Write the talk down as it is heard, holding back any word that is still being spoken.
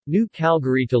New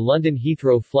Calgary to London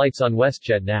Heathrow flights on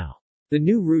WestJet now. The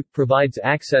new route provides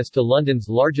access to London's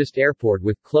largest airport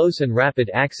with close and rapid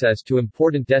access to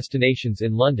important destinations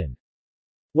in London.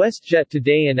 WestJet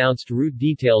today announced route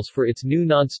details for its new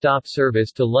non-stop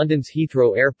service to London's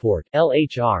Heathrow Airport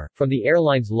 (LHR) from the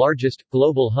airline's largest,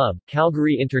 global hub,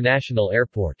 Calgary International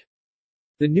Airport.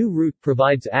 The new route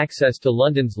provides access to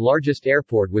London's largest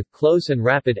airport with close and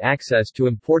rapid access to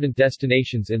important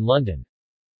destinations in London.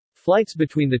 Flights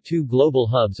between the two global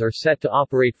hubs are set to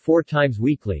operate 4 times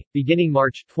weekly, beginning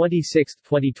March 26,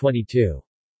 2022.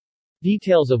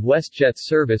 Details of WestJet's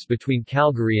service between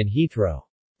Calgary and Heathrow.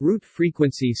 Route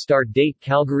frequency start date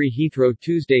Calgary Heathrow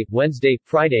Tuesday, Wednesday,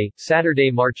 Friday,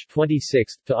 Saturday March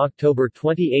 26 to October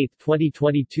 28,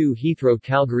 2022 Heathrow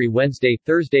Calgary Wednesday,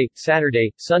 Thursday,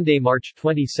 Saturday, Sunday March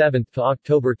 27 to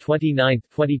October 29,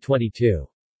 2022.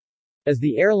 As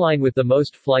the airline with the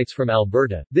most flights from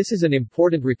Alberta, this is an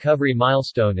important recovery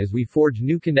milestone as we forge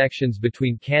new connections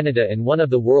between Canada and one of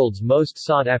the world's most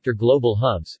sought-after global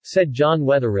hubs, said John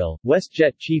Wetherill,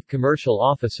 WestJet Chief Commercial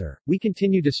Officer. We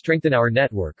continue to strengthen our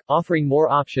network, offering more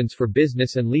options for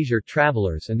business and leisure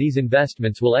travelers, and these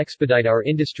investments will expedite our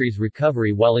industry's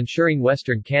recovery while ensuring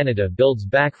Western Canada builds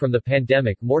back from the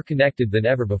pandemic more connected than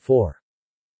ever before.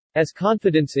 As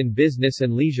confidence in business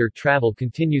and leisure travel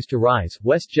continues to rise,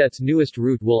 WestJet's newest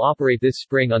route will operate this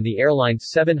spring on the airline's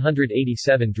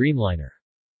 787 Dreamliner.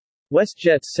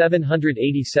 WestJet's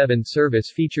 787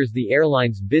 service features the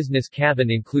airline's business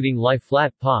cabin including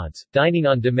lie-flat pods, dining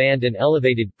on demand and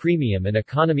elevated premium and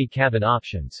economy cabin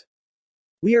options.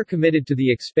 We are committed to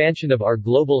the expansion of our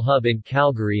global hub in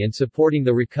Calgary and supporting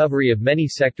the recovery of many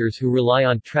sectors who rely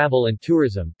on travel and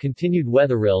tourism, continued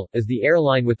Wetherill. As the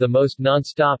airline with the most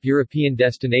non-stop European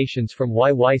destinations from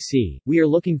YYC, we are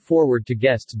looking forward to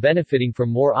guests benefiting from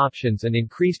more options and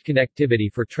increased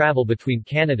connectivity for travel between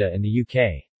Canada and the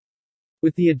UK.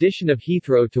 With the addition of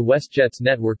Heathrow to WestJet's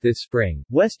network this spring,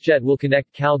 WestJet will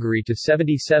connect Calgary to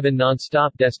 77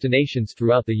 non-stop destinations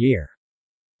throughout the year.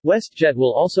 WestJet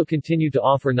will also continue to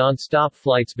offer non-stop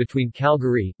flights between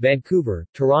Calgary, Vancouver,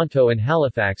 Toronto and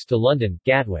Halifax to London,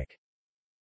 Gatwick.